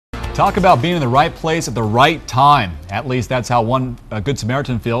Talk about being in the right place at the right time. At least that's how one Good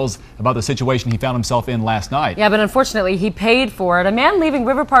Samaritan feels about the situation he found himself in last night. Yeah, but unfortunately, he paid for it. A man leaving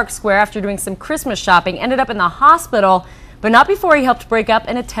River Park Square after doing some Christmas shopping ended up in the hospital, but not before he helped break up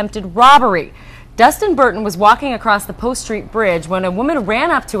an attempted robbery. Dustin Burton was walking across the Post Street Bridge when a woman ran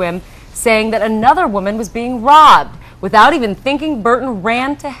up to him saying that another woman was being robbed. Without even thinking, Burton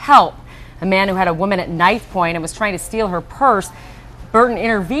ran to help. A man who had a woman at knife point and was trying to steal her purse. Burton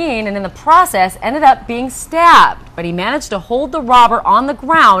intervened and in the process ended up being stabbed, but he managed to hold the robber on the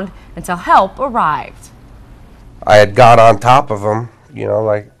ground until help arrived. I had got on top of him, you know,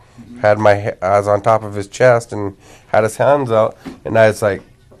 like I was on top of his chest and had his hands out, and I was like,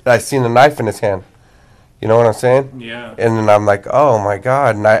 I seen a knife in his hand. You know what I'm saying? Yeah. And then I'm like, oh my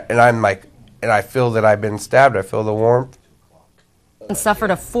God, and I feel that I've been stabbed. I feel the warmth.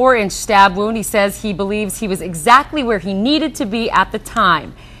 Suffered a 4-inch stab wound. He says he believes he was exactly where he needed to be at the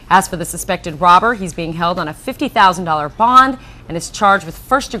time. As for the suspected robber, he's being held on a $50,000 bond and is charged with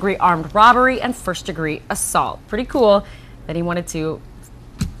first-degree armed robbery and first-degree assault. Pretty cool that he wanted to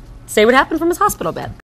say what happened from his hospital bed.